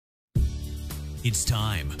It's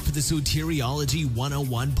time for the Soteriology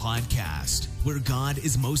 101 podcast, where God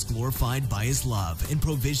is most glorified by his love and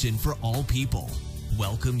provision for all people.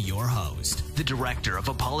 Welcome your host, the Director of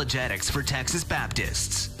Apologetics for Texas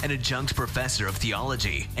Baptists, an adjunct professor of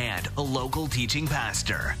theology, and a local teaching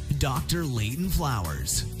pastor, Dr. Leighton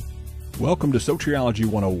Flowers. Welcome to Soteriology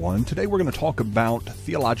 101. Today we're going to talk about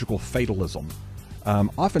theological fatalism.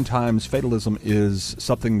 Oftentimes, fatalism is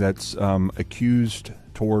something that's accused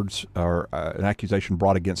towards, or an accusation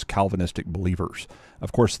brought against Calvinistic believers.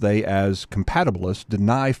 Of course, they, as compatibilists,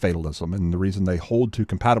 deny fatalism, and the reason they hold to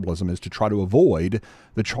compatibilism is to try to avoid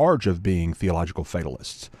the charge of being theological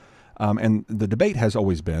fatalists. And the debate has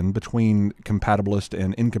always been between compatibilist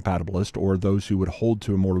and incompatibilist, or those who would hold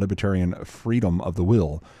to a more libertarian freedom of the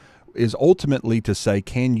will, is ultimately to say,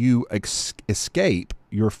 can you escape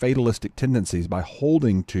your fatalistic tendencies by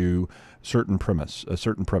holding to a certain premise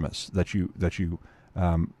that you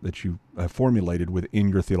have formulated within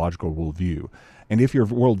your theological worldview. And if your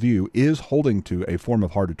worldview is holding to a form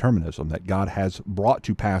of hard determinism, that God has brought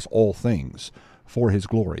to pass all things for his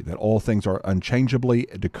glory, that all things are unchangeably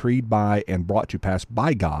decreed by and brought to pass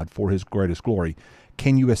by God for his greatest glory,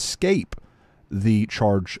 can you escape the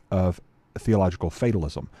charge of theological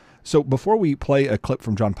fatalism? So before we play a clip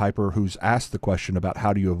from John Piper, who's asked the question about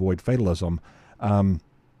how do you avoid fatalism,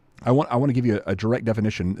 I want to give you a direct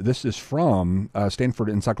definition. This is from Stanford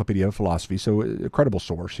Encyclopedia of Philosophy, so a credible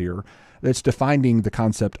source here. It's defining the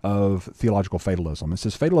concept of theological fatalism. It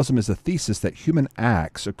says, fatalism is the thesis that human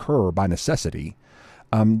acts occur by necessity.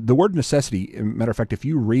 The word necessity, matter of fact, if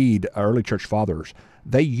you read early church fathers,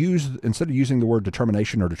 they use, instead of using the word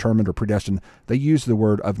determination or determined or predestined, they use the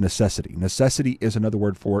word of necessity. Necessity is another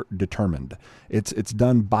word for determined. It's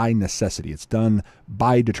done by necessity. It's done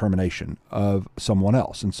by determination of someone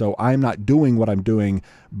else. And so I'm not doing what I'm doing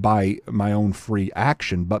by my own free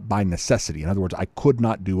action, but by necessity. In other words, I could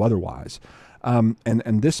not do otherwise. And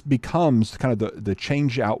this becomes kind of the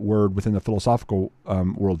change out word within the philosophical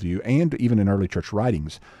worldview and even in early church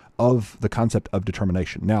writings of the concept of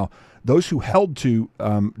determination. Now, those who held to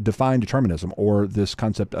define determinism, or this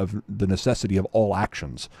concept of the necessity of all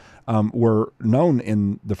actions, were known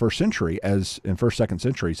in the first century, in first, second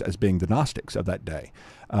centuries, as being the Gnostics of that day.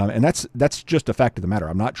 And that's just a fact of the matter.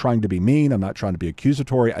 I'm not trying to be mean. I'm not trying to be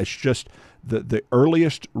accusatory. It's just the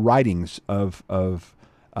earliest writings of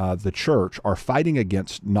the church are fighting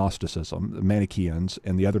against Gnosticism, the Manichaeans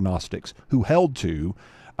and the other Gnostics, who held to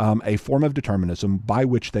a form of determinism by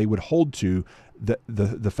which they would hold to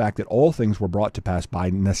the fact that all things were brought to pass by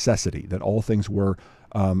necessity, that all things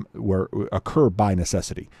occur by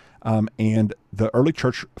necessity. And the early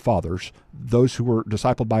church fathers, those who were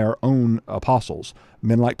discipled by our own apostles,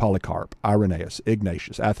 men like Polycarp, Irenaeus,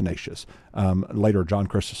 Ignatius, Athanasius, later John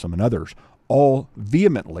Chrysostom and others, all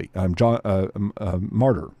vehemently,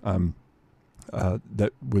 Martyr,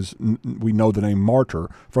 we know the name Martyr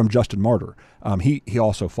from Justin Martyr. He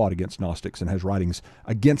also fought against Gnostics and has writings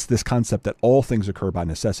against this concept that all things occur by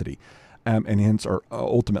necessity, and hence are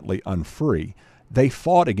ultimately unfree. They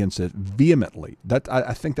fought against it vehemently.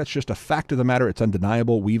 I think that's just a fact of the matter. It's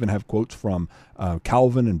undeniable. We even have quotes from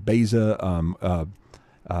Calvin and Beza,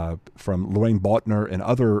 from Lorraine Bautner and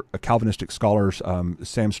other Calvinistic scholars,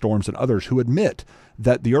 Sam Storms and others, who admit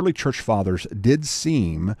that the early church fathers did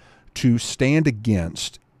seem to stand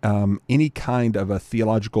against any kind of a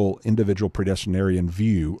theological individual predestinarian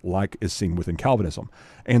view like is seen within Calvinism.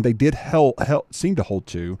 And they did seem to hold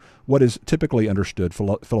to what is typically understood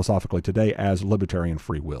philosophically today as libertarian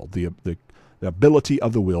free will, the ability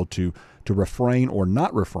of the will to refrain or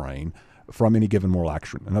not refrain from any given moral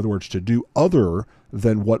action. In other words, to do other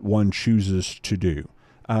than what one chooses to do,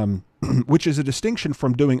 which is a distinction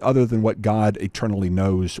from doing other than what God eternally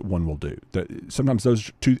knows one will do. Sometimes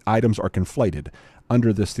those two items are conflated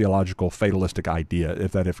under this theological fatalistic idea,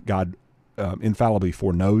 if God infallibly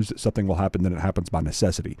foreknows that something will happen, then it happens by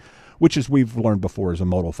necessity, which, as we've learned before, is a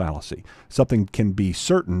modal fallacy. Something can be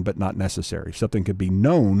certain but not necessary. Something can be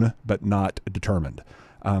known but not determined.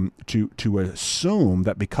 To assume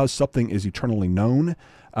that because something is eternally known,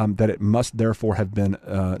 that it must therefore have been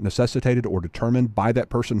necessitated or determined by that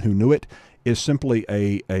person who knew it is simply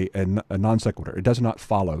a non sequitur. It does not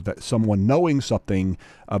follow that someone knowing something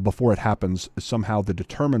before it happens is somehow the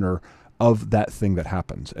determiner of that thing that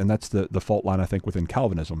happens. And that's the fault line, I think, within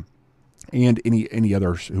Calvinism and any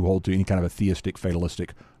others who hold to any kind of a theistic,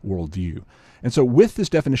 fatalistic worldview. And so with this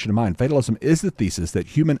definition in mind, fatalism is the thesis that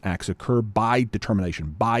human acts occur by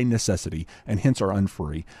determination, by necessity, and hence are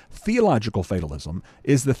unfree. Theological fatalism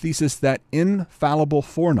is the thesis that infallible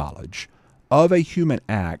foreknowledge of a human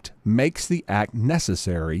act makes the act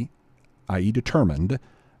necessary, i.e. determined,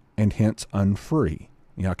 and hence unfree.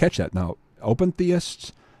 Catch that. Now, open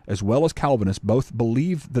theists as well as Calvinists both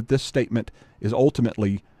believe that this statement is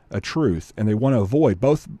ultimately a truth, and they want to avoid,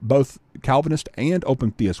 both Calvinist and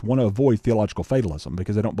open theists want to avoid theological fatalism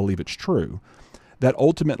because they don't believe it's true. That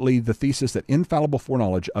ultimately the thesis that infallible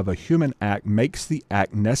foreknowledge of a human act makes the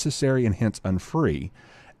act necessary and hence unfree.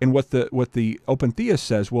 And what the open theist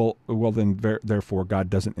says, well then therefore God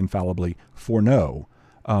doesn't infallibly foreknow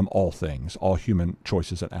all things, all human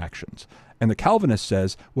choices and actions. And the Calvinist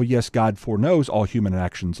says, well, yes, God foreknows all human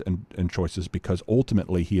actions and choices because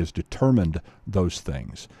ultimately he has determined those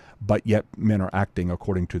things. But yet men are acting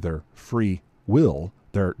according to their free will,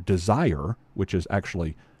 their desire, which is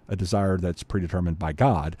actually a desire that's predetermined by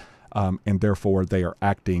God, and therefore they are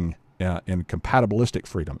acting in compatibilistic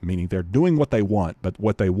freedom, meaning they're doing what they want, but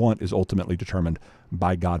what they want is ultimately determined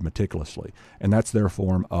by God meticulously. And that's their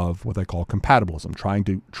form of what they call compatibilism,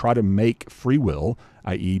 trying to make free will,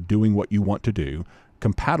 i.e. doing what you want to do,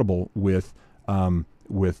 compatible with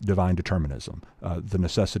divine determinism, the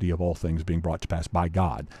necessity of all things being brought to pass by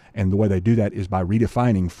God. And the way they do that is by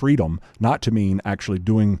redefining freedom, not to mean actually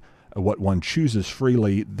doing what one chooses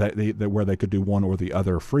freely, that where they could do one or the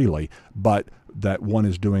other freely, but that one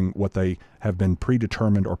is doing what they have been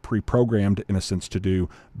predetermined or pre-programmed in a sense to do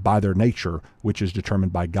by their nature, which is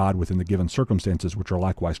determined by God within the given circumstances, which are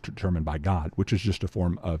likewise determined by God, which is just a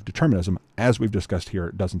form of determinism, as we've discussed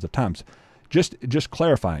here dozens of times. Just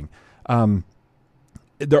clarifying,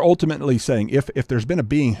 they're ultimately saying if there's been a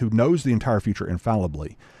being who knows the entire future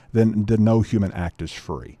infallibly, then no human act is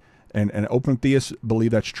free. And open theists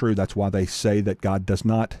believe that's true. That's why they say that God does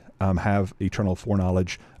not have eternal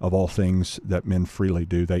foreknowledge of all things that men freely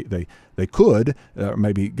do. They could,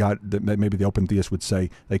 maybe the open theist would say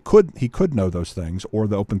he could know those things, or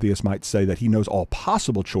the open theist might say that he knows all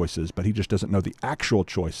possible choices, but he just doesn't know the actual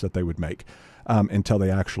choice that they would make until they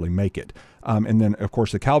actually make it. And then, of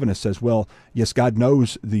course, the Calvinist says, well, yes, God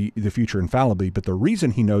knows the future infallibly, but the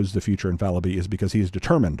reason he knows the future infallibly is because he has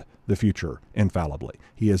determined the future infallibly.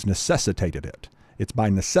 He has necessitated it. It's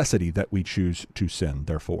by necessity that we choose to sin,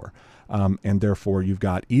 therefore. And therefore, you've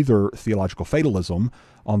got either theological fatalism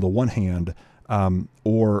on the one hand,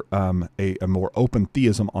 or a more open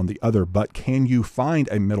theism on the other. But can you find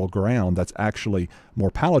a middle ground that's actually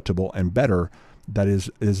more palatable and better, that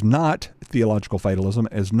is not theological fatalism,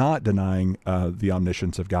 is not denying the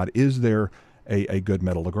omniscience of God? Is there a good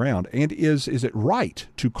middle ground? And is it right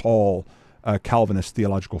to call Calvinists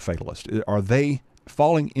theological fatalists? Are they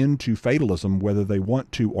falling into fatalism whether they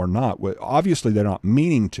want to or not? Well, obviously, they're not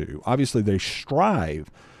meaning to. Obviously, they strive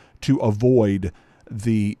to avoid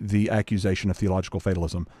the accusation of theological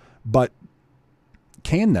fatalism. But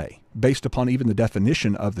can they, based upon even the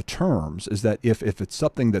definition of the terms, is that if it's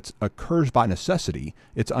something that occurs by necessity,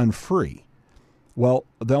 it's unfree. Well,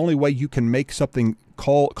 the only way you can make something,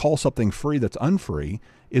 call something free that's unfree,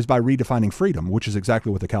 is by redefining freedom, which is exactly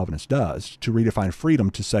what the Calvinist does, to redefine freedom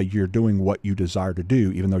to say you're doing what you desire to do,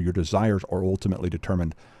 even though your desires are ultimately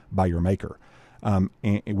determined by your Maker, and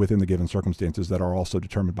within the given circumstances that are also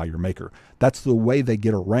determined by your Maker. That's the way they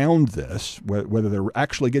get around this. Whether they're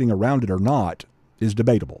actually getting around it or not is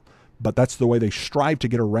debatable, but that's the way they strive to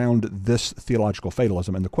get around this theological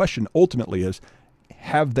fatalism. And the question ultimately is,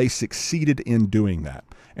 have they succeeded in doing that?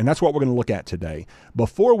 And that's what we're going to look at today.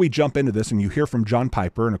 Before we jump into this, and you hear from John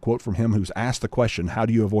Piper and a quote from him who's asked the question, how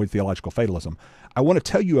do you avoid theological fatalism? I want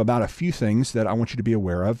to tell you about a few things that I want you to be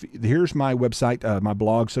aware of. Here's my website, my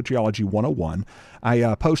blog, Soteriology 101.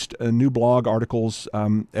 I post new blog articles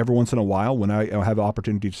every once in a while when I have the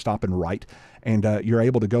opportunity to stop and write. And you're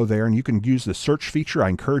able to go there and you can use the search feature. I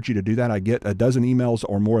encourage you to do that. I get a dozen emails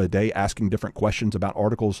or more a day asking different questions about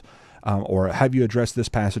articles, or have you addressed this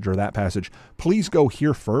passage or that passage. Please go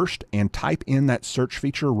here first and type in that search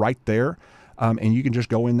feature right there. And you can just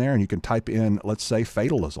go in there and you can type in, let's say,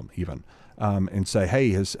 fatalism even, and say,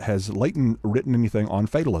 hey, has Leighton written anything on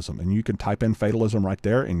fatalism? And you can type in fatalism right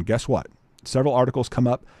there. And guess what? Several articles come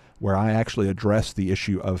up where I actually address the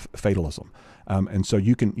issue of fatalism. And so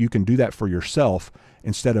you can do that for yourself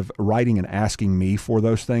instead of writing and asking me for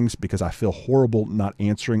those things, because I feel horrible not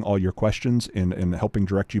answering all your questions and helping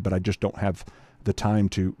direct you, but I just don't have the time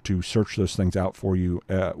to search those things out for you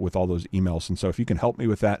with all those emails. And so if you can help me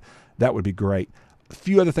with that, that would be great. A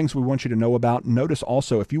few other things we want you to know about. Notice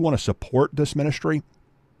also, if you want to support this ministry,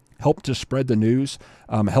 help to spread the news,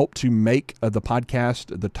 help to make the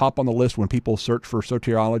podcast the top on the list when people search for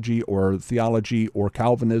soteriology or theology or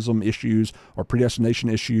Calvinism issues or predestination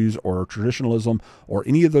issues or traditionalism or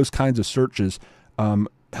any of those kinds of searches.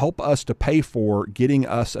 help us to pay for getting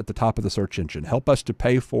us at the top of the search engine. Help us to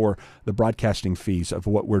pay for the broadcasting fees of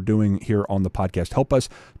what we're doing here on the podcast. Help us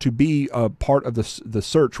to be a part of the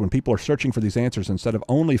search when people are searching for these answers, instead of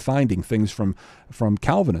only finding things from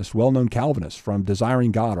Calvinists, well-known Calvinists, from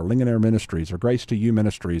Desiring God or Ligonier Ministries or Grace to You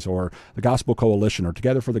Ministries or the Gospel Coalition or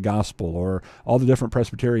Together for the Gospel or all the different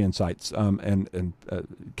Presbyterian sites, and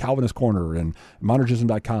Calvinist Corner and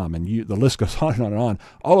monergism.com, and the list goes on and on and on,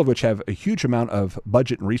 all of which have a huge amount of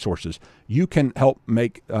budget and resources. You can help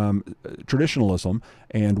make traditionalism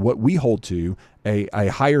and what we hold to a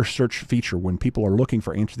higher search feature. When people are looking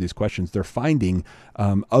for answers to these questions, they're finding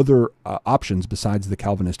other options besides the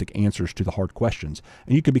Calvinistic answers to the hard questions.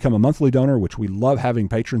 And you can become a monthly donor, which we love having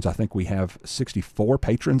patrons. I think we have 64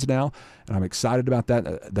 patrons now, and I'm excited about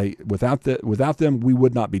that. Without them, we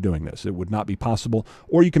would not be doing this. It would not be possible.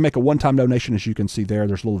 Or you can make a one-time donation, as you can see there.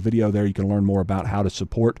 There's a little video there. You can learn more about how to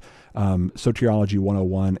support Soteriology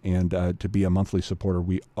 101 and to be a monthly supporter.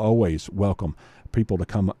 We always welcome people to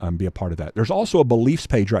come and be a part of that. There's also a beliefs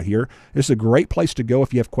page right here. This is a great place to go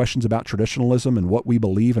if you have questions about traditionalism and what we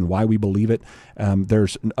believe and why we believe it.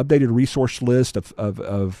 There's an updated resource list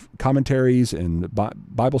of commentaries and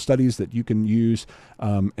Bible studies that you can use.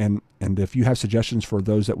 And if you have suggestions for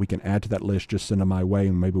those that we can add to that list, just send them my way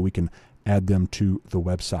and maybe we can add them to the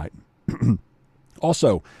website.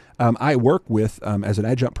 Also, I work with, as an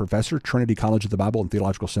adjunct professor, Trinity College of the Bible and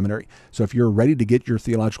Theological Seminary. So if you're ready to get your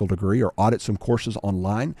theological degree or audit some courses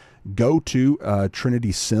online, go to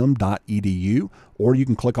trinitysim.edu, or you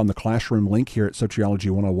can click on the classroom link here at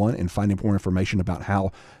Soteriology 101 and find more information about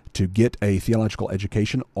how to get a theological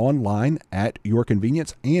education online at your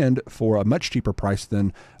convenience and for a much cheaper price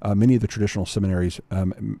than many of the traditional seminaries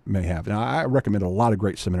may have. Now, I recommend a lot of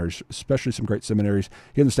great seminaries, especially some great seminaries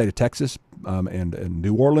here in the state of Texas and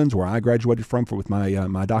New Orleans, where I graduated from with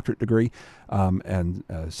my doctorate degree, and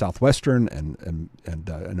Southwestern, and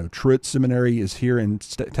I know Truett Seminary is here in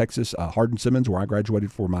Texas. Hardin-Simmons, where I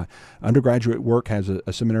graduated for my undergraduate work, has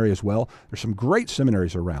a seminary as well. There's some great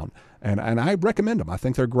seminaries around. And I recommend them. I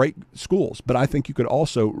think they're great schools. But I think you could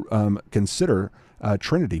also consider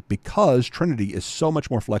Trinity, because Trinity is so much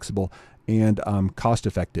more flexible and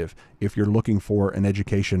cost-effective if you're looking for an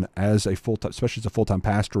education as a full-time, especially as a full-time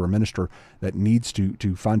pastor or minister that needs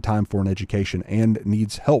to find time for an education and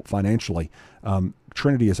needs help financially.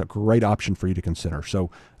 Trinity is a great option for you to consider. So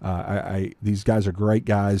these guys are great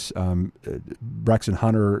guys. Braxton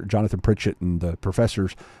Hunter, Jonathan Pritchett, and the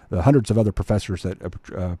professors, the hundreds of other professors that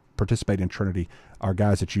participate in Trinity are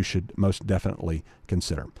guys that you should most definitely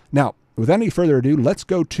consider. Now, without any further ado, let's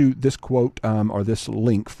go to this quote or this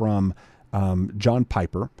link from John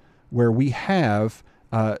Piper, where we have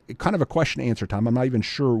kind of a question answer time. I'm not even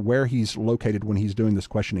sure where he's located when he's doing this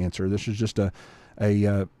question answer. This is just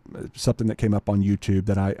something that came up on YouTube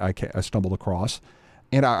that I stumbled across.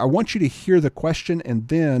 And I want you to hear the question and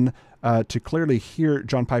then to clearly hear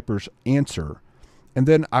John Piper's answer. And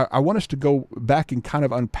then I want us to go back and kind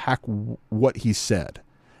of unpack what he said.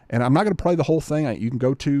 And I'm not going to play the whole thing. You can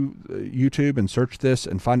go to YouTube and search this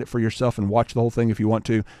and find it for yourself and watch the whole thing if you want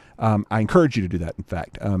to. I encourage you to do that, in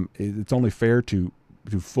fact. It's only fair to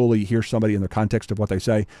fully hear somebody in the context of what they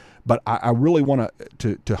say. But I really want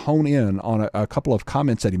to hone in on a couple of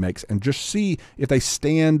comments that he makes and just see if they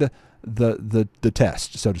stand the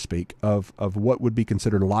test, so to speak, of what would be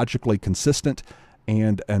considered logically consistent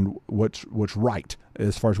and what's right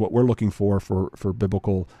as far as what we're looking for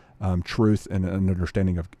biblical truth and an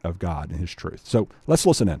understanding of God and his truth. So let's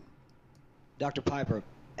listen in. Dr. Piper,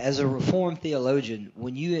 as a Reformed theologian,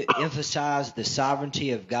 when you emphasize the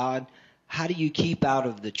sovereignty of God, how do you keep out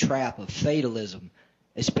of the trap of fatalism,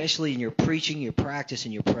 especially in your preaching, your practice,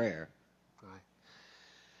 and your prayer? Right.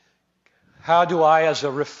 How do I, as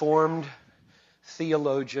a Reformed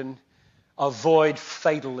theologian, avoid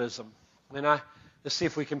fatalism? And let's see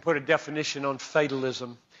if we can put a definition on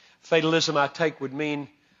fatalism. Fatalism, I take, would mean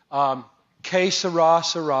que sera,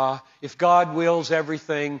 sera. If God wills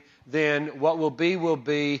everything, then what will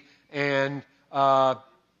be, and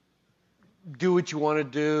do what you want to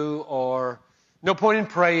do, or no point in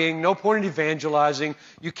praying, no point in evangelizing.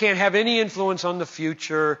 You can't have any influence on the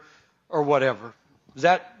future, or whatever. Is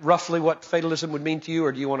that roughly what fatalism would mean to you,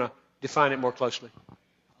 or do you want to define it more closely?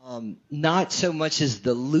 Not so much as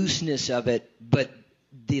the looseness of it, but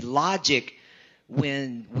the logic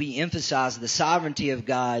when we emphasize the sovereignty of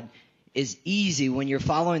God is easy when you're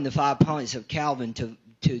following the 5 points of Calvin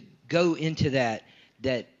to go into that,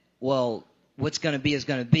 well, what's going to be is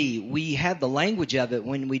going to be. We have the language of it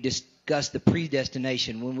when we discussed the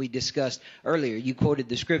predestination, when we discussed earlier, you quoted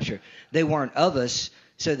the scripture. They weren't of us,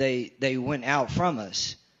 so they went out from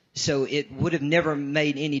us. So it would have never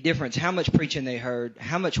made any difference how much preaching they heard,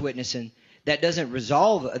 how much witnessing. That doesn't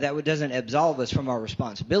absolve us from our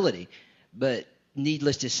responsibility. But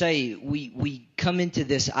needless to say, we come into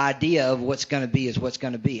this idea of what's going to be is what's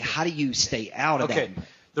going to be. How do you stay out of that?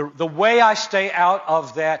 The way I stay out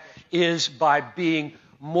of that is by being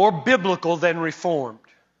more biblical than reformed.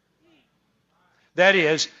 That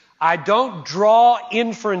is, I don't draw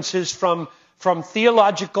inferences from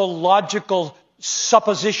theological, logical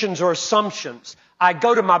suppositions or assumptions. I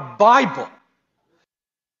go to my Bible.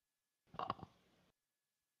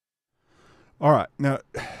 All right. Now,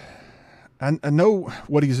 I know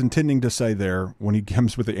what he's intending to say there when he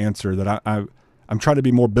comes with the answer that I'm trying to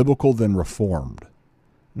be more biblical than reformed.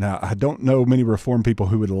 Now, I don't know many Reformed people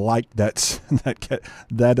who would like that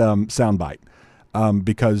soundbite,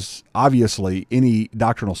 because obviously any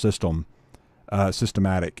doctrinal system,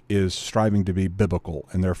 systematic, is striving to be biblical,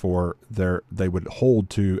 and therefore they would hold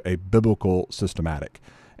to a biblical systematic.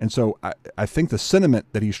 And so I think the sentiment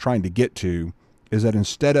that he's trying to get to is that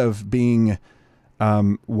instead of being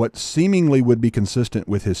what seemingly would be consistent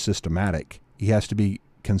with his systematic, he has to be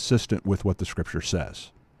consistent with what the Scripture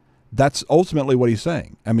says. That's ultimately what he's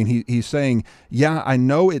saying. I mean, he's saying, yeah, I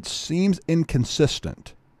know it seems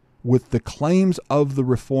inconsistent with the claims of the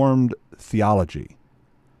Reformed theology.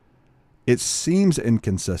 It seems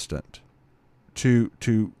inconsistent to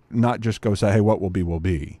not just go say, hey, what will be, will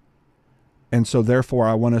be. And so therefore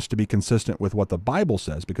I want us to be consistent with what the Bible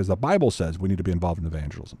says, because the Bible says we need to be involved in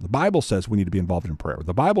evangelism. The Bible says we need to be involved in prayer.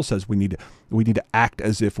 The Bible says we need to act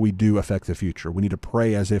as if we do affect the future. We need to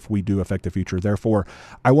pray as if we do affect the future. Therefore,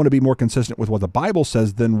 I want to be more consistent with what the Bible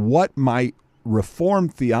says than what my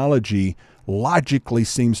Reformed theology logically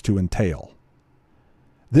seems to entail.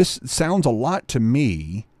 This sounds a lot to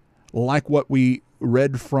me like what we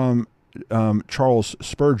read from Charles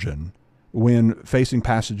Spurgeon when facing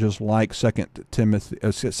passages like 2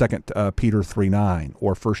 Peter 3:9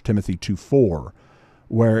 or 1 Timothy 2:4,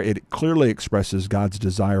 where it clearly expresses God's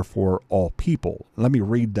desire for all people. Let me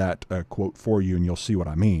read that quote for you, and you'll see what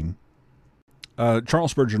I mean.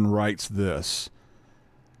 Charles Spurgeon writes this.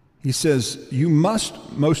 He says, "You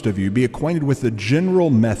must, most of you, be acquainted with the general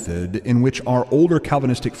method in which our older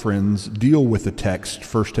Calvinistic friends deal with the text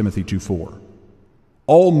 1 Timothy 2:4.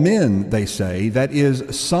 All men, they say, that is,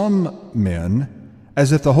 some men,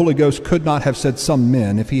 as if the Holy Ghost could not have said some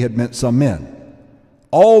men if he had meant some men.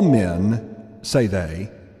 All men, say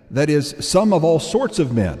they, that is, some of all sorts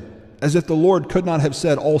of men, as if the Lord could not have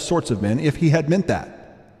said all sorts of men if he had meant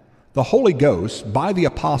that. The Holy Ghost, by the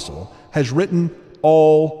apostle, has written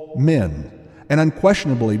all men, and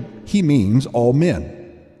unquestionably he means all men.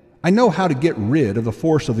 I know how to get rid of the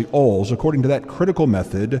force of the alls according to that critical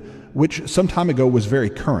method which some time ago was very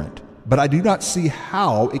current, but I do not see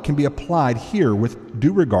how it can be applied here with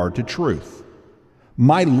due regard to truth.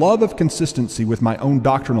 My love of consistency with my own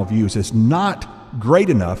doctrinal views is not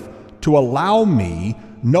great enough to allow me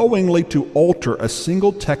knowingly to alter a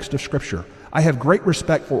single text of Scripture. I have great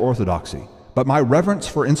respect for orthodoxy, but my reverence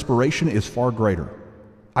for inspiration is far greater.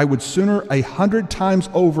 I would sooner 100 times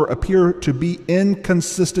over appear to be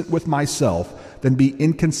inconsistent with myself than be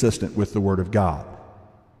inconsistent with the Word of God."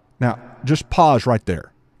 Now, just pause right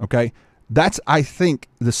there, okay? That's, I think,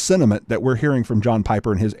 the sentiment that we're hearing from John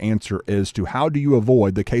Piper in his answer as to how do you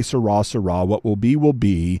avoid the que sera, sera, what will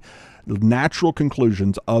be, natural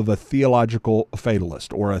conclusions of a theological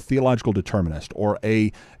fatalist or a theological determinist or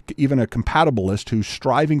even a compatibilist who's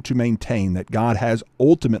striving to maintain that God has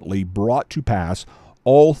ultimately brought to pass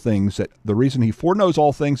all things, that the reason he foreknows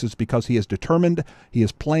all things is because he has determined, he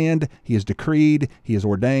has planned, he has decreed, he has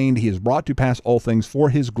ordained, he has brought to pass all things for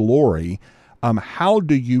his glory. How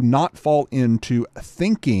do you not fall into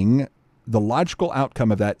thinking the logical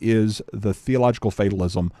outcome of that is the theological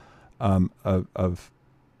fatalism of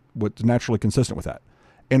what's naturally consistent with that?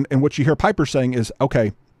 And what you hear Piper saying is,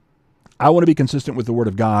 okay, I want to be consistent with the Word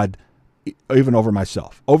of God even over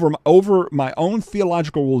myself, over my own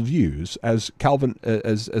theological views as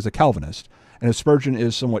a Calvinist, and as Spurgeon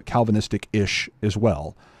is somewhat Calvinistic-ish as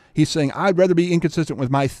well. He's saying, I'd rather be inconsistent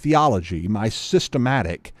with my theology, my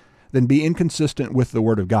systematic, than be inconsistent with the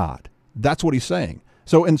Word of God. That's what he's saying.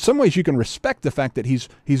 So in some ways you can respect the fact that he's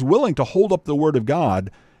willing to hold up the Word of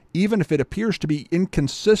God even if it appears to be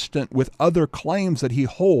inconsistent with other claims that he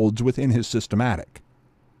holds within his systematic.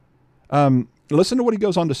 Listen to what he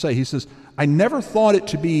goes on to say. He says, I never thought it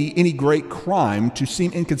to be any great crime to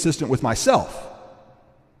seem inconsistent with myself.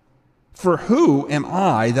 For who am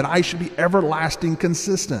I that I should be everlasting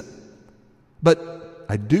consistent? But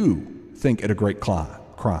I do think it a great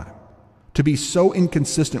crime. to be so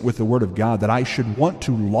inconsistent with the Word of God that I should want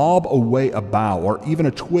to lob away a bough or even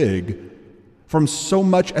a twig from so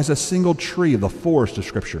much as a single tree of the forest of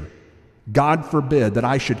Scripture. God forbid that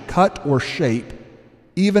I should cut or shape,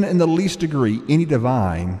 even in the least degree, any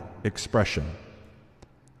divine expression.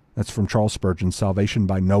 That's from Charles Spurgeon's Salvation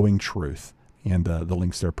by Knowing Truth, and the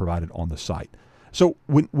links there provided on the site. So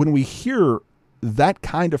when we hear that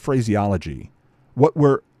kind of phraseology, what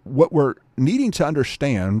we're needing to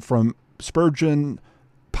understand from Spurgeon,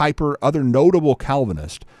 Piper, other notable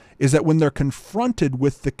Calvinists, is that when they're confronted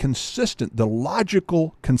with the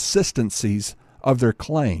logical consistencies of their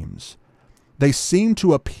claims, they seem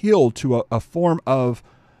to appeal to a form of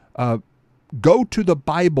go to the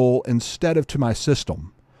Bible instead of to my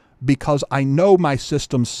system, because I know my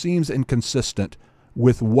system seems inconsistent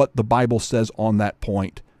with what the Bible says on that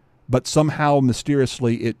point, but somehow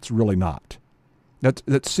mysteriously it's really not.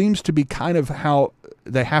 That seems to be kind of how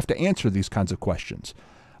they have to answer these kinds of questions.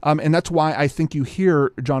 And that's why I think you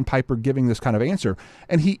hear John Piper giving this kind of answer.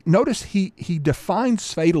 And he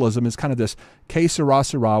defines fatalism as kind of this que sera,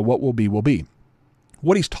 sera, what will be, will be.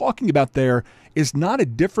 What he's talking about there is not a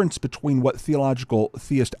difference between what theological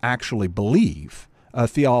theists actually believe,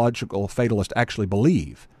 theological fatalists actually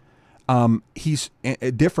believe. He's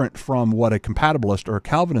different from what a compatibilist or a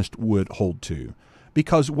Calvinist would hold to.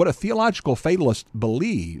 Because what a theological fatalist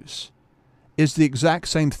believes is the exact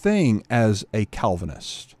same thing as a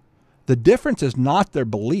Calvinist. The difference is not their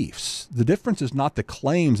beliefs. The difference is not the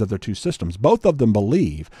claims of their two systems. Both of them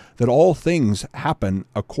believe that all things happen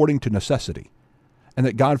according to necessity, and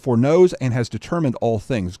that God foreknows and has determined all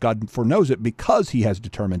things. God foreknows it because he has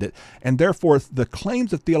determined it, and therefore the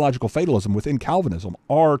claims of theological fatalism within Calvinism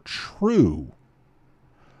are true.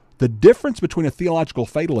 The difference between a theological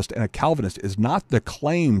fatalist and a Calvinist is not the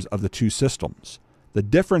claims of the two systems. The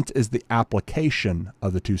difference is the application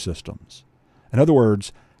of the two systems. In other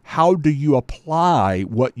words, how do you apply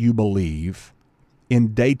what you believe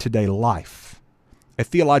in day-to-day life? A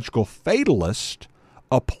theological fatalist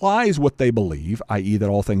applies what they believe, i.e. that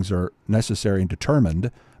all things are necessary and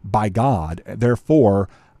determined by God. Therefore,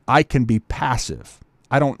 I can be passive.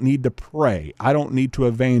 I don't need to pray. I don't need to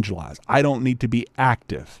evangelize. I don't need to be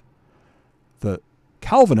active. The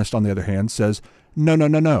Calvinist, on the other hand, says,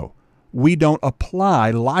 no. We don't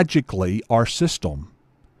apply logically our system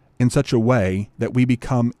in such a way that we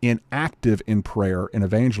become inactive in prayer and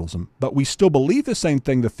evangelism, but we still believe the same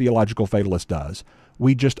thing the theological fatalist does.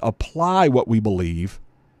 We just apply what we believe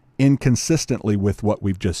inconsistently with what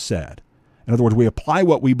we've just said. In other words, we apply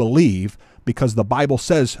what we believe because the Bible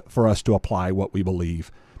says for us to apply what we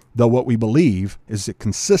believe, though what we believe is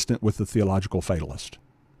consistent with the theological fatalist.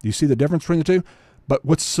 Do you see the difference between the two? But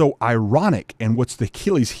what's so ironic and what's the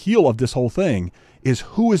Achilles heel of this whole thing is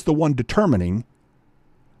who is the one determining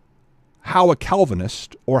how a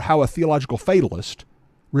Calvinist or how a theological fatalist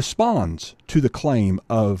responds to the claim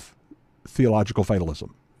of theological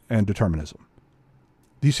fatalism and determinism.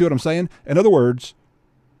 Do you see what I'm saying? In other words,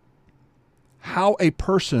 how a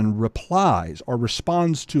person replies or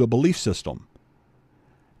responds to a belief system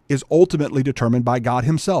is ultimately determined by God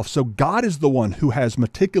himself. So God is the one who has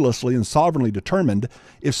meticulously and sovereignly determined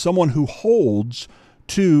if someone who holds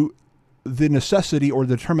to the necessity or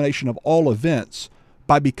the determination of all events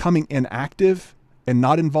by becoming inactive and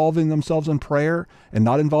not involving themselves in prayer and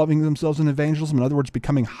not involving themselves in evangelism, in other words,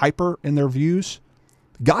 becoming hyper in their views,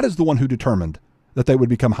 God is the one who determined that they would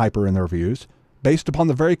become hyper in their views based upon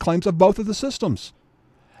the very claims of both of the systems.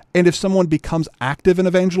 And if someone becomes active in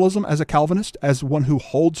evangelism as a Calvinist, as one who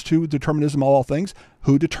holds to determinism of all things,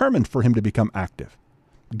 who determined for him to become active?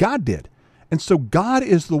 God did. And so God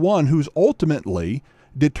is the one who's ultimately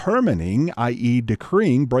determining, i.e.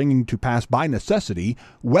 decreeing, bringing to pass by necessity,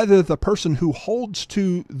 whether the person who holds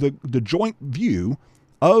to the joint view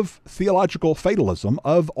of theological fatalism,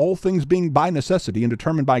 of all things being by necessity and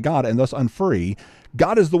determined by God and thus unfree,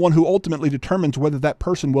 God is the one who ultimately determines whether that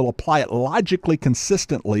person will apply it logically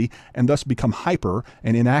consistently and thus become hyper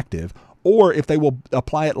and inactive, or if they will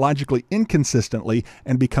apply it logically inconsistently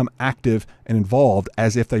and become active and involved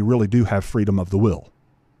as if they really do have freedom of the will.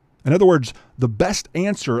 In other words, the best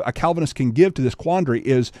answer a Calvinist can give to this quandary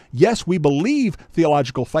is, yes, we believe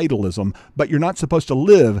theological fatalism, but you're not supposed to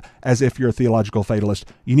live as if you're a theological fatalist.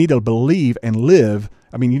 You need to believe and live.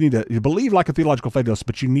 I mean, you believe like a theological fatalist,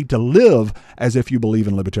 but you need to live as if you believe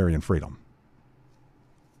in libertarian freedom.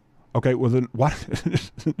 Okay, well then, why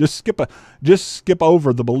just skip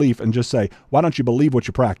over the belief and just say, why don't you believe what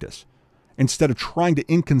you practice? Instead of trying to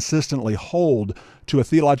inconsistently hold to a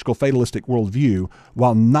theological fatalistic worldview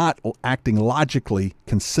while not acting logically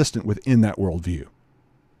consistent within that worldview.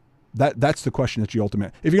 That's the question that you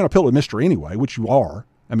ultimately, if you're going to appeal to mystery anyway, which you are,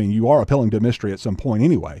 I mean, you are appealing to mystery at some point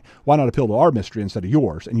anyway, why not appeal to our mystery instead of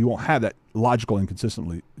yours? And you won't have that logical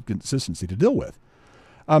inconsistency to deal with.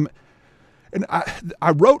 And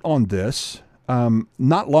I wrote on this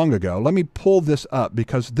not long ago. Let me pull this up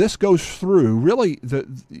because this goes through really,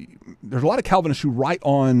 there's a lot of Calvinists who write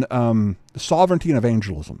on sovereignty and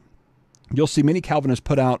evangelism. You'll see many Calvinists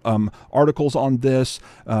put out articles on this.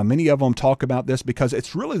 Many of them talk about this because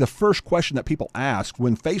it's really the first question that people ask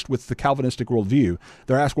when faced with the Calvinistic worldview.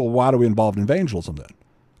 They're asked, well, why are we involved in evangelism then?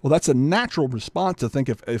 Well, that's a natural response to think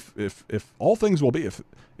if all things will be,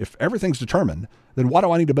 if everything's determined, then why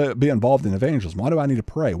do I need to be involved in evangelism? Why do I need to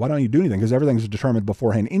pray? Why do I need to do anything? Because everything's determined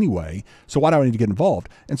beforehand anyway. So why do I need to get involved?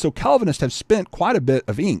 And so Calvinists have spent quite a bit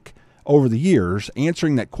of ink over the years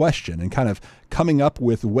answering that question and kind of coming up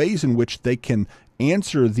with ways in which they can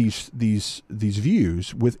answer these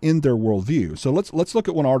views within their worldview. So let's look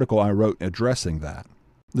at one article I wrote addressing that.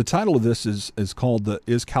 The title of this is called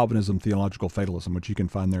Is Calvinism Theological Fatalism, which you can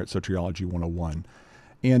find there at Soteriology 101.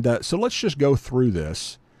 And so let's just go through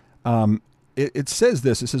this. It says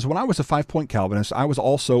this. It says, when I was a 5-point Calvinist, I was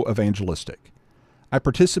also evangelistic. I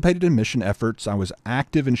participated in mission efforts. I was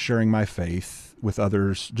active in sharing my faith with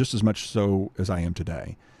others just as much so as I am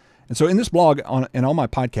today. And so in this blog and on my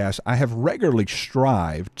podcast, I have regularly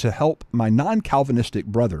strived to help my non-Calvinistic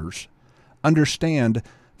brothers understand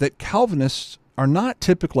that Calvinists are not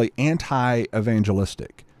typically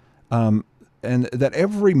anti-evangelistic, and that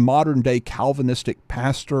every modern-day Calvinistic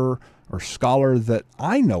pastor or scholar that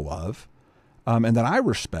I know of and that I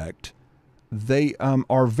respect, they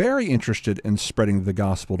are very interested in spreading the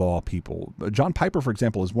gospel to all people. John Piper, for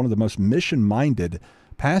example, is one of the most mission-minded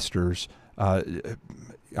pastors.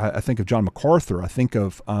 I think of John MacArthur. I think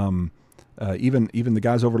of even the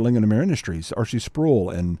guys over at Lincoln Ministries, R.C. Sproul,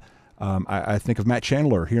 and I think of Matt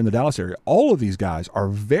Chandler here in the Dallas area. All of these guys are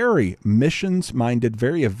very missions-minded,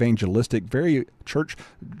 very evangelistic, very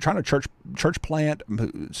trying to church plant,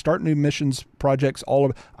 start new missions projects.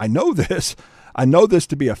 I know this. I know this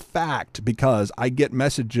to be a fact because I get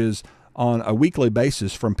messages on a weekly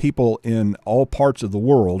basis from people in all parts of the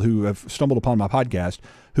world who have stumbled upon my podcast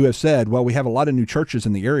who have said, well, we have a lot of new churches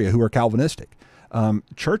in the area who are Calvinistic.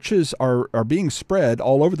 Churches are being spread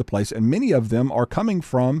all over the place, and many of them are coming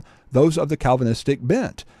from those of the Calvinistic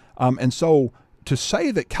bent. And so to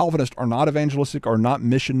say that Calvinists are not evangelistic or not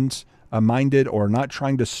missions-minded or not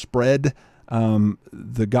trying to spread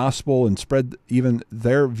the gospel and spread even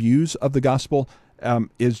their views of the gospel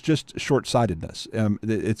is just short-sightedness.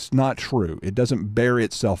 It's not true. It doesn't bear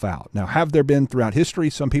itself out. Now, have there been throughout history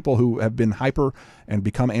some people who have been hyper and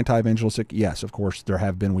become anti-evangelistic? Yes, of course, there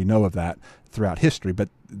have been. We know of that throughout history, but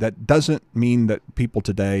that doesn't mean that people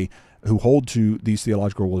today who hold to these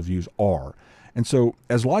theological worldviews are. And so,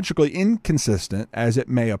 as logically inconsistent as it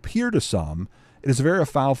may appear to some, it is a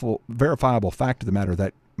verifiable fact of the matter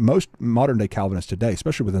that most modern-day Calvinists today,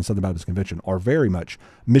 especially within Southern Baptist Convention, are very much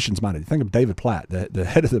missions-minded. Think of David Platt, the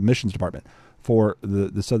head of the missions department for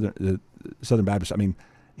the Southern Baptist. I mean,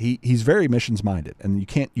 he's very missions-minded, and you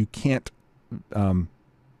can't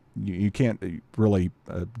really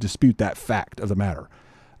dispute that fact of the matter.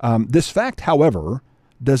 This fact, however,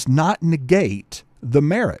 does not negate the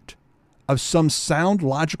merit of some sound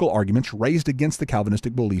logical arguments raised against the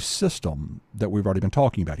Calvinistic belief system that we've already been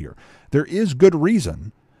talking about here. There is good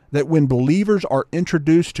reason that when believers are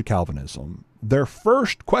introduced to Calvinism, their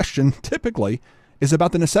first question typically is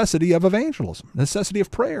about the necessity of evangelism, necessity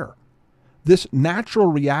of prayer. This natural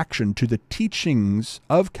reaction to the teachings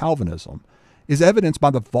of Calvinism is evidenced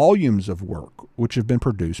by the volumes of work which have been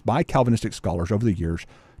produced by Calvinistic scholars over the years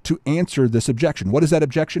to answer this objection. What is that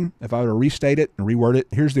objection? If I were to restate it and reword it,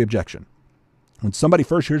 here's the objection. When somebody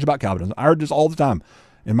first hears about Calvinism, I heard this all the time.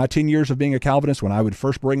 In my 10 years of being a Calvinist, when I would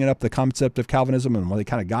first bring up the concept of Calvinism and when they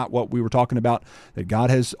kind of got what we were talking about, that God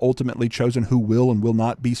has ultimately chosen who will and will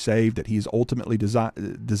not be saved, that he's ultimately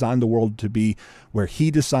designed the world to be where he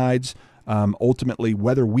decides ultimately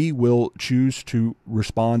whether we will choose to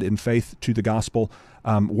respond in faith to the gospel.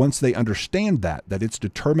 Once they understand that it's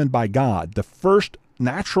determined by God, the first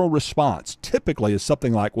natural response typically is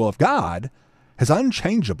something like, well, if God has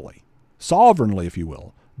unchangeably, sovereignly, if you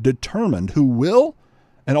will, determined who will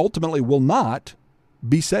and ultimately will not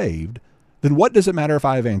be saved, then what does it matter if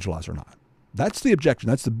I evangelize or not? That's the objection.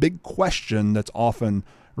 That's the big question that's often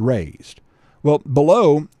raised. Well,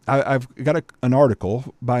 below, I've got an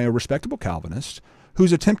article by a respectable Calvinist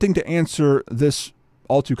who's attempting to answer this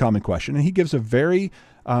all too common question, and he gives a very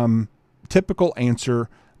typical answer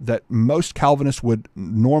that most Calvinists would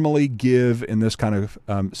normally give in this kind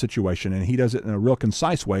of situation, and he does it in a real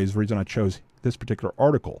concise way, is the reason I chose this particular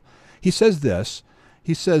article. He says this,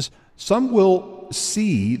 he says, some will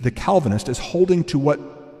see the Calvinist as holding to what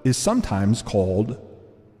is sometimes called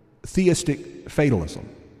theistic fatalism.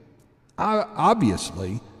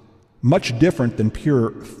 Obviously, much different than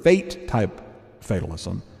pure fate-type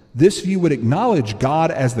fatalism. This view would acknowledge God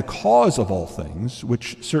as the cause of all things,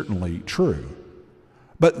 which is certainly true,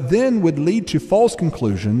 but then would lead to false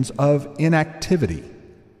conclusions of inactivity.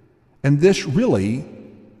 And this really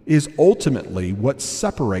is ultimately what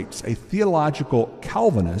separates a theological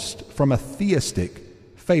Calvinist from a theistic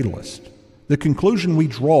fatalist. The conclusion we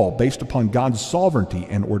draw based upon God's sovereignty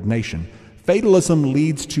and ordination. Fatalism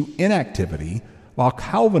leads to inactivity, while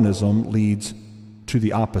Calvinism leads to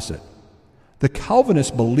the opposite. The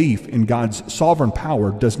Calvinist belief in God's sovereign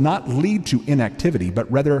power does not lead to inactivity,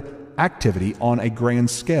 but rather activity on a grand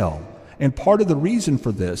scale. And part of the reason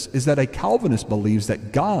for this is that a Calvinist believes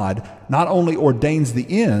that God not only ordains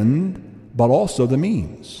the end, but also the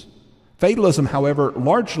means. Fatalism, however,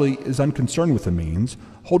 largely is unconcerned with the means,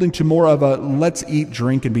 holding to more of a let's eat,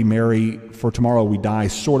 drink, and be merry, for tomorrow we die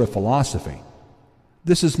sort of philosophy.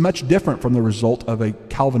 This is much different from the result of a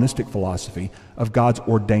Calvinistic philosophy of God's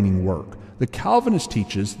ordaining work. The Calvinist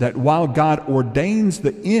teaches that while God ordains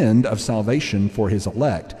the end of salvation for his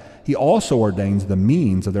elect, he also ordains the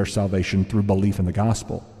means of their salvation through belief in the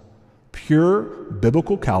gospel. Pure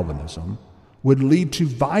biblical Calvinism would lead to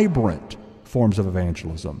vibrant forms of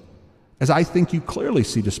evangelism, as I think you clearly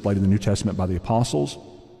see displayed in the New Testament by the apostles.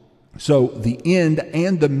 So the end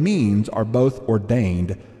and the means are both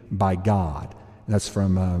ordained by God. That's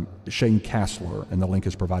from Shane Kassler, and the link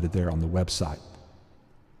is provided there on the website.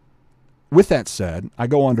 With that said, I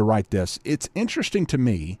go on to write this. It's interesting to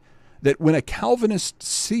me that when a Calvinist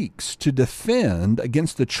seeks to defend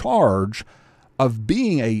against the charge of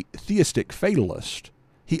being a theistic fatalist,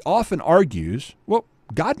 he often argues, well,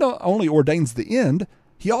 God not only ordains the end,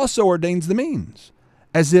 he also ordains the means,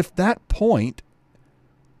 as if that point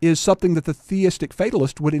is something that the theistic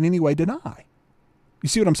fatalist would in any way deny. You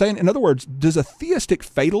see what I'm saying? In other words, does a theistic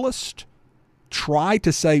fatalist try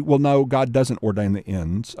to say, well, no, God doesn't ordain the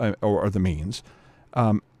ends or the means?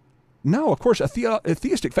 No, of course, a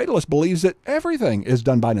theistic fatalist believes that everything is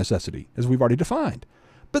done by necessity, as we've already defined.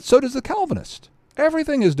 But so does the Calvinist.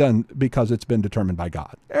 Everything is done because it's been determined by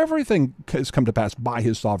God. Everything has come to pass by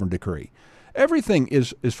his sovereign decree. Everything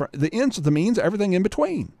is for the ends of the means, everything in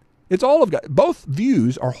between. It's all of God. Both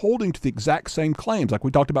views are holding to the exact same claims, like we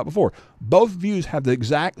talked about before. Both views have the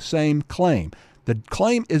exact same claim. The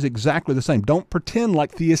claim is exactly the same. Don't pretend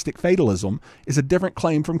like theistic fatalism is a different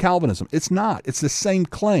claim from Calvinism. It's not. It's the same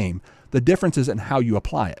claim. The difference is in how you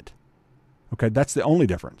apply it. Okay, that's the only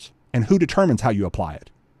difference. And who determines how you apply it?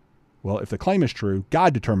 Well, if the claim is true,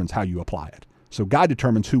 God determines how you apply it. So God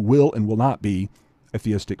determines who will and will not be a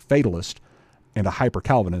theistic fatalist and a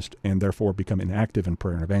hyper-Calvinist, and therefore become inactive in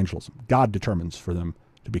prayer and evangelism. God determines for them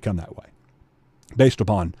to become that way, based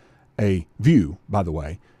upon a view, by the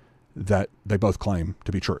way, that they both claim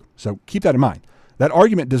to be true. So keep that in mind. That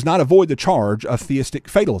argument does not avoid the charge of theistic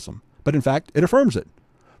fatalism, but in fact, it affirms it.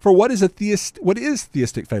 For what is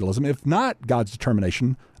theistic fatalism if not God's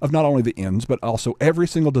determination of not only the ends, but also every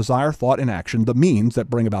single desire, thought, and action, the means that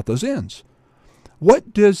bring about those ends?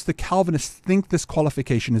 What does the Calvinist think this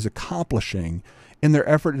qualification is accomplishing in their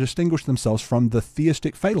effort to distinguish themselves from the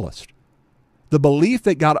theistic fatalist? The belief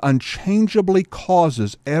that God unchangeably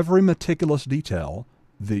causes every meticulous detail,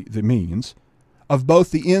 the means, of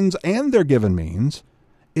both the ends and their given means,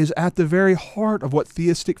 is at the very heart of what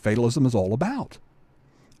theistic fatalism is all about.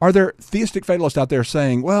 Are there theistic fatalists out there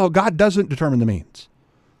saying, well, God doesn't determine the means,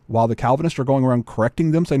 while the Calvinists are going around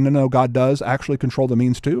correcting them, saying, no, God does actually control the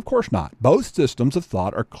means too? Of course not. Both systems of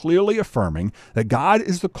thought are clearly affirming that God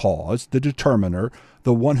is the cause, the determiner,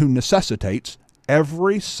 the one who necessitates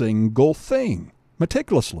every single thing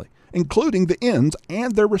meticulously, including the ends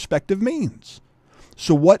and their respective means.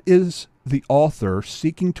 So what is the author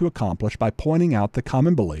seeking to accomplish by pointing out the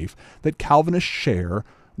common belief that Calvinists share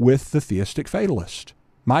with the theistic fatalist?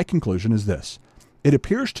 My conclusion is this. It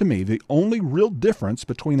appears to me the only real difference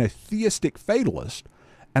between a theistic fatalist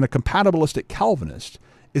and a compatibilistic Calvinist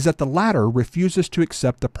is that the latter refuses to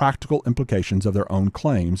accept the practical implications of their own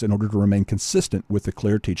claims in order to remain consistent with the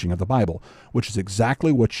clear teaching of the Bible, which is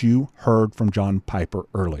exactly what you heard from John Piper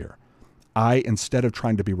earlier. I, instead of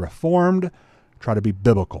trying to be reformed, try to be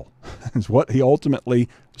biblical, is what he ultimately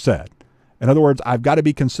said. In other words, I've got to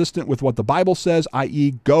be consistent with what the Bible says,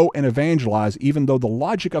 i.e. go and evangelize, even though the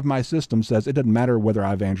logic of my system says it doesn't matter whether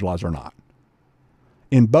I evangelize or not.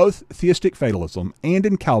 In both theistic fatalism and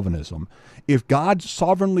in Calvinism, if God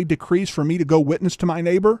sovereignly decrees for me to go witness to my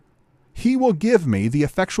neighbor, he will give me the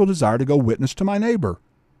effectual desire to go witness to my neighbor.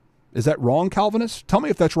 Is that wrong, Calvinists? Tell me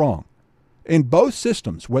if that's wrong. In both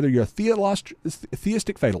systems, whether you're a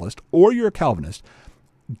theistic fatalist or you're a Calvinist,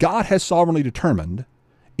 God has sovereignly determined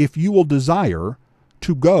if you will desire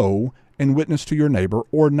to go and witness to your neighbor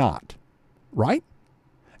or not, right?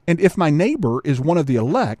 And if my neighbor is one of the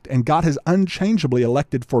elect, and God has unchangeably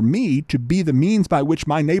elected for me to be the means by which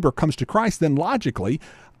my neighbor comes to Christ, then logically,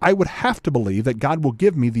 I would have to believe that God will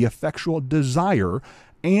give me the effectual desire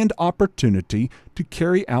and opportunity to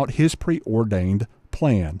carry out his preordained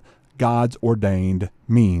plan, God's ordained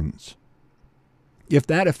means. If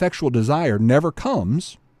that effectual desire never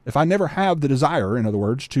comes, if I never have the desire, in other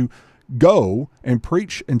words, to go and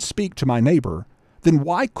preach and speak to my neighbor, then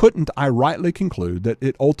why couldn't I rightly conclude that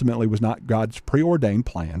it ultimately was not God's preordained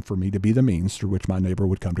plan for me to be the means through which my neighbor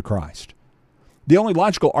would come to Christ? The only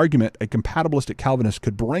logical argument a compatibilistic Calvinist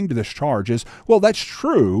could bring to this charge is, well, that's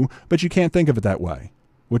true, but you can't think of it that way,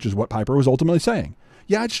 which is what Piper was ultimately saying.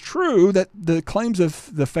 Yeah, it's true that the claims of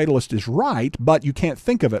the fatalist is right, but you can't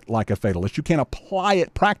think of it like a fatalist. You can't apply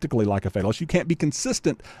it practically like a fatalist. You can't be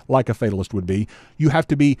consistent like a fatalist would be. You have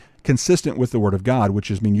to be consistent with the Word of God,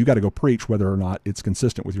 which is mean you got to go preach whether or not it's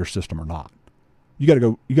consistent with your system or not. You got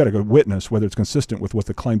to go witness whether it's consistent with what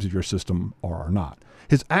the claims of your system are or not.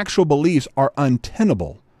 His actual beliefs are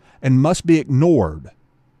untenable and must be ignored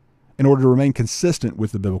in order to remain consistent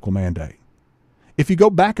with the biblical mandate. If you go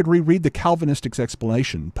back and reread the Calvinistic's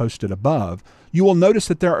explanation posted above, you will notice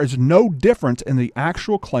that there is no difference in the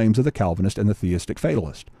actual claims of the Calvinist and the theistic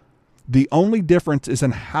fatalist. The only difference is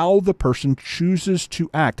in how the person chooses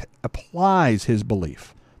to act, applies his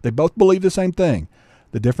belief. They both believe the same thing.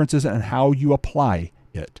 The difference is in how you apply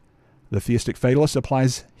it. The theistic fatalist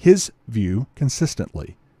applies his view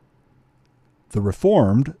consistently. The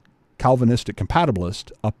Reformed Calvinistic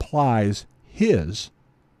compatibilist applies his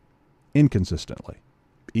inconsistently,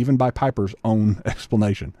 even by Piper's own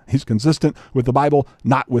explanation. He's consistent with the Bible,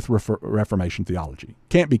 not with Reformation theology.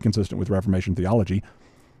 Can't be consistent with Reformation theology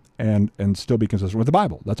and still be consistent with the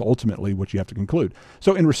Bible. That's ultimately what you have to conclude.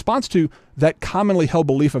 So in response to that commonly held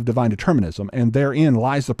belief of divine determinism, and therein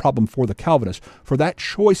lies the problem for the Calvinist, for that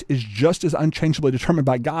choice is just as unchangeably determined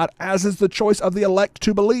by God as is the choice of the elect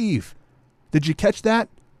to believe. Did you catch that?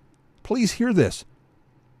 Please hear this.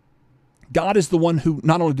 God is the one who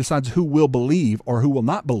not only decides who will believe or who will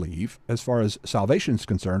not believe as far as salvation is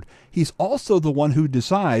concerned, he's also the one who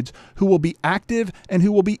decides who will be active and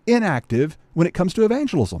who will be inactive when it comes to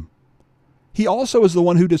evangelism. He also is the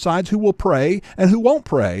one who decides who will pray and who won't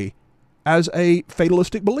pray as a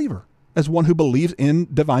fatalistic believer, as one who believes in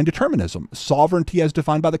divine determinism, sovereignty as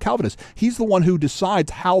defined by the Calvinists. He's the one who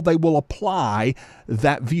decides how they will apply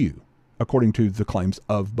that view, according to the claims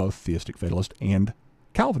of both theistic fatalists and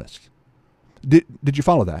Calvinists. Did you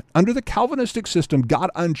follow that? Under the Calvinistic system,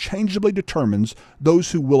 God unchangeably determines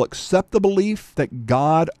those who will accept the belief that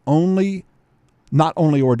God not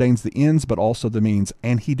only ordains the ends, but also the means,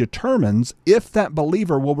 and he determines if that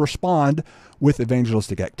believer will respond with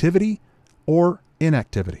evangelistic activity or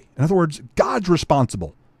inactivity. In other words, God's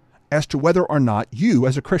responsible as to whether or not you,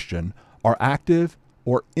 as a Christian, are active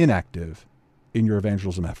or inactive in your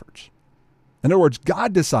evangelism efforts. In other words,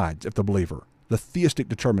 God decides if the believer, the theistic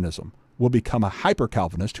determinism, will become a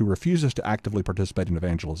hyper-Calvinist who refuses to actively participate in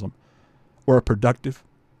evangelism, or a productive,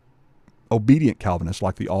 obedient Calvinist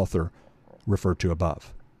like the author referred to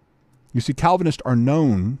above. You see, Calvinists are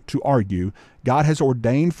known to argue God has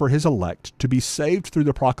ordained for his elect to be saved through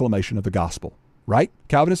the proclamation of the gospel. Right?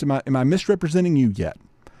 Calvinists, am I misrepresenting you yet?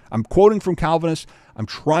 I'm quoting from Calvinists. I'm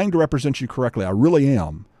trying to represent you correctly. I really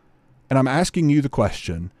am. And I'm asking you the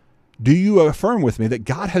question, do you affirm with me that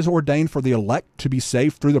God has ordained for the elect to be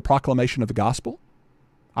saved through the proclamation of the gospel?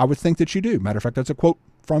 I would think that you do. Matter of fact, that's a quote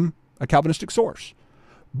from a Calvinistic source.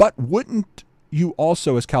 But wouldn't you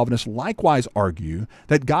also, as Calvinists, likewise argue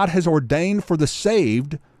that God has ordained for the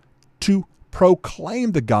saved to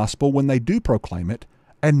proclaim the gospel when they do proclaim it,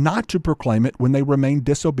 and not to proclaim it when they remain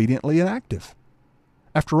disobediently inactive?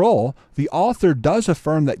 After all, the author does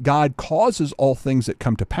affirm that God causes all things that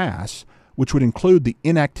come to pass, which would include the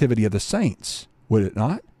inactivity of the saints, would it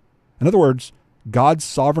not? In other words, God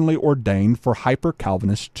sovereignly ordained for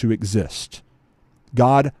hyper-Calvinists to exist.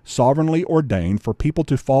 God sovereignly ordained for people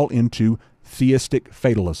to fall into theistic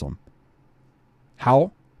fatalism.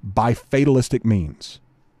 How? By fatalistic means.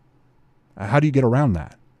 How do you get around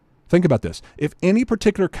that? Think about this. If any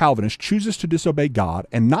particular Calvinist chooses to disobey God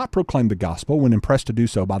and not proclaim the gospel when impressed to do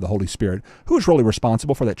so by the Holy Spirit, who is really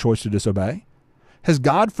responsible for that choice to disobey? Has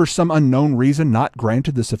God, for some unknown reason, not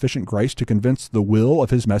granted the sufficient grace to convince the will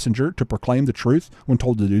of his messenger to proclaim the truth when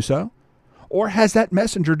told to do so? Or has that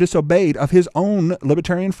messenger disobeyed of his own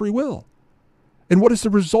libertarian free will? And what is the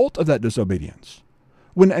result of that disobedience?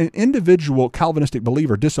 When an individual Calvinistic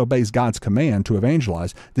believer disobeys God's command to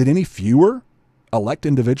evangelize, did any fewer elect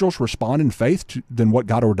individuals respond in faith than what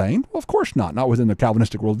God ordained? Well, of course not within the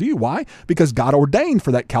Calvinistic worldview. Why? Because God ordained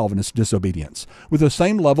for that Calvinist disobedience with the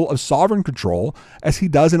same level of sovereign control as he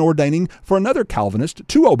does in ordaining for another Calvinist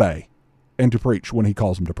to obey and to preach when he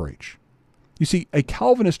calls him to preach. You see, a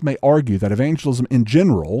Calvinist may argue that evangelism in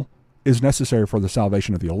general is necessary for the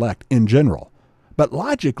salvation of the elect in general, but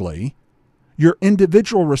logically, your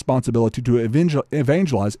individual responsibility to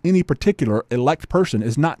evangelize any particular elect person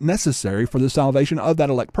is not necessary for the salvation of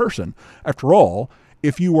that elect person. After all,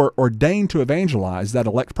 if you were ordained to evangelize that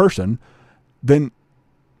elect person, then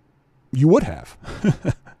you would have.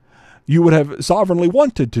 You would have sovereignly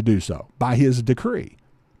wanted to do so by his decree.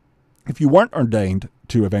 If you weren't ordained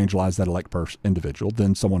to evangelize that elect individual,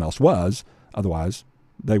 then someone else was. Otherwise,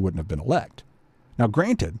 they wouldn't have been elect. Now,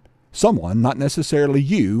 granted, someone, not necessarily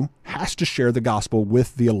you, has to share the gospel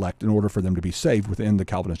with the elect in order for them to be saved within the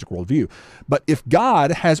Calvinistic worldview. But if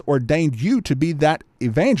God has ordained you to be that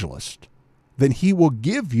evangelist, then he will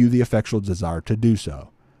give you the effectual desire to do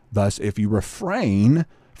so. Thus, if you refrain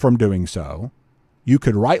from doing so, you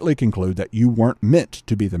could rightly conclude that you weren't meant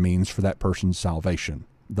to be the means for that person's salvation,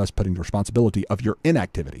 thus putting the responsibility of your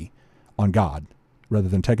inactivity on God rather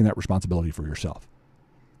than taking that responsibility for yourself.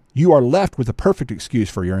 You are left with a perfect excuse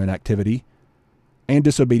for your inactivity and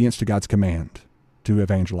disobedience to God's command to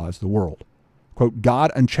evangelize the world. Quote,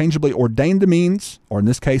 God unchangeably ordained the means, or in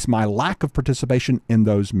this case, my lack of participation in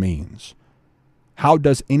those means. How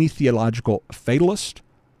does any theological fatalist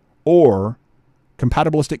or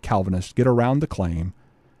compatibilistic Calvinist get around the claim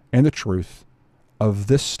and the truth of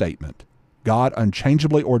this statement? God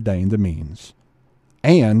unchangeably ordained the means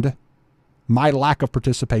and my lack of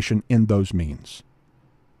participation in those means.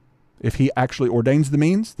 If he actually ordains the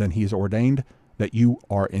means, then he has ordained that you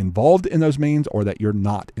are involved in those means or that you're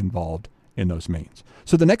not involved in those means.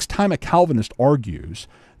 So the next time a Calvinist argues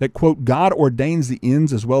that, quote, God ordains the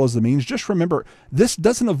ends as well as the means, just remember, this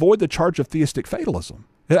doesn't avoid the charge of theistic fatalism.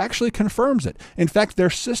 It actually confirms it. In fact, their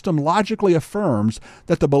system logically affirms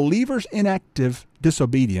that the believer's inactive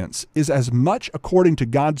disobedience is as much according to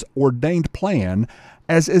God's ordained plan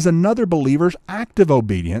as is another believer's active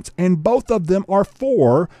obedience, and both of them are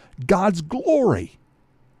for God's glory.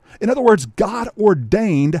 In other words, God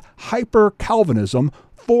ordained hyper-Calvinism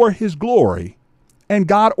for his glory, and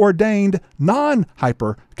God ordained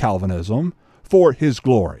non-hyper-Calvinism for his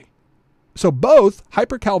glory. So both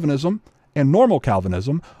hyper-Calvinism and normal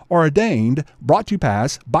Calvinism are ordained, brought to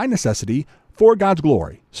pass by necessity for God's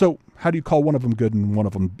glory. So how do you call one of them good and one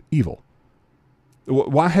of them evil?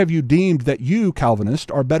 Why have you deemed that you,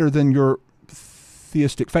 Calvinist, are better than your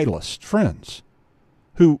theistic fatalist friends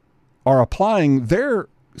who are applying their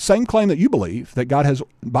same claim that you believe, that God has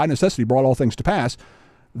by necessity brought all things to pass?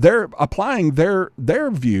 They're applying their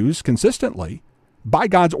views consistently by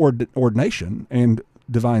God's ordination and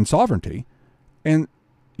divine sovereignty, and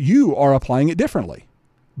you are applying it differently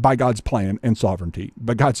by God's plan and sovereignty,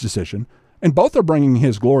 by God's decision, and both are bringing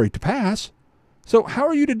his glory to pass. So how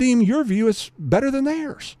are you to deem your view as better than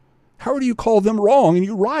theirs? How do you call them wrong and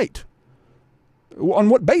you right? On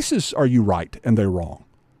what basis are you right and they're wrong?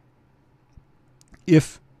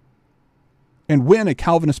 If and when a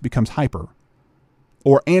Calvinist becomes hyper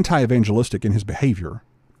or anti-evangelistic in his behavior,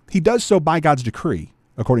 he does so by God's decree,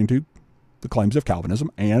 according to the claims of Calvinism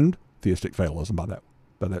and theistic fatalism by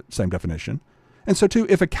that same definition. And so too,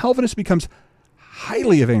 if a Calvinist becomes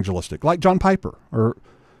highly evangelistic, like John Piper or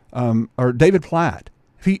David Platt,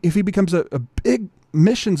 if he becomes a big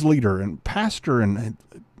missions leader and pastor and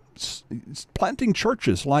planting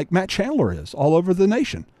churches like Matt Chandler is all over the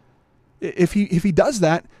nation, if he does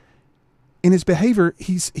that in his behavior,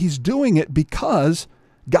 he's doing it because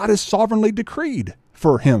God has sovereignly decreed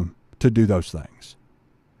for him to do those things.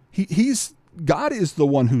 God is the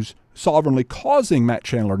one who's sovereignly causing Matt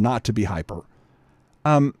Chandler not to be hyper.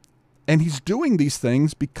 And he's doing these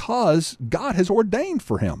things because God has ordained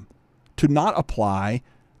for him to not apply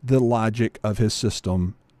the logic of his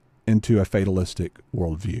system into a fatalistic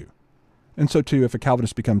worldview. And so too, if a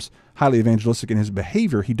Calvinist becomes highly evangelistic in his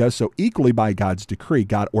behavior, he does so equally by God's decree.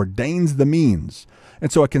 God ordains the means.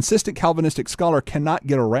 And so a consistent Calvinistic scholar cannot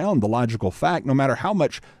get around the logical fact, no matter how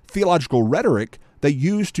much theological rhetoric they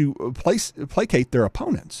use to placate their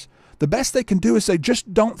opponents. The best they can do is say,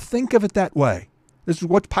 just don't think of it that way. This is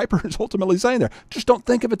what Piper is ultimately saying there. Just don't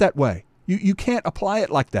think of it that way. You can't apply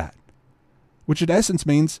it like that. which in essence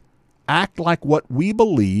means act like what we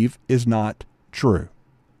believe is not true.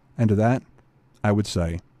 And to that, I would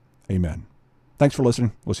say, amen. Thanks for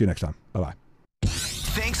listening. We'll see you next time. Bye-bye.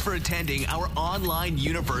 Thanks for attending our online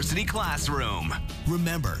university classroom.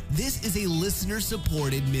 Remember, this is a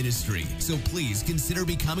listener-supported ministry, so please consider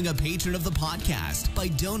becoming a patron of the podcast by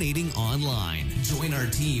donating online. Join our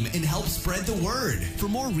team and help spread the word. For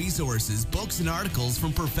more resources, books, and articles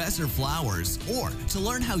from Professor Flowers, or to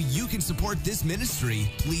learn how you can support this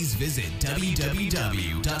ministry, please visit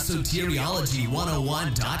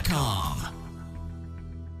www.soteriology101.com.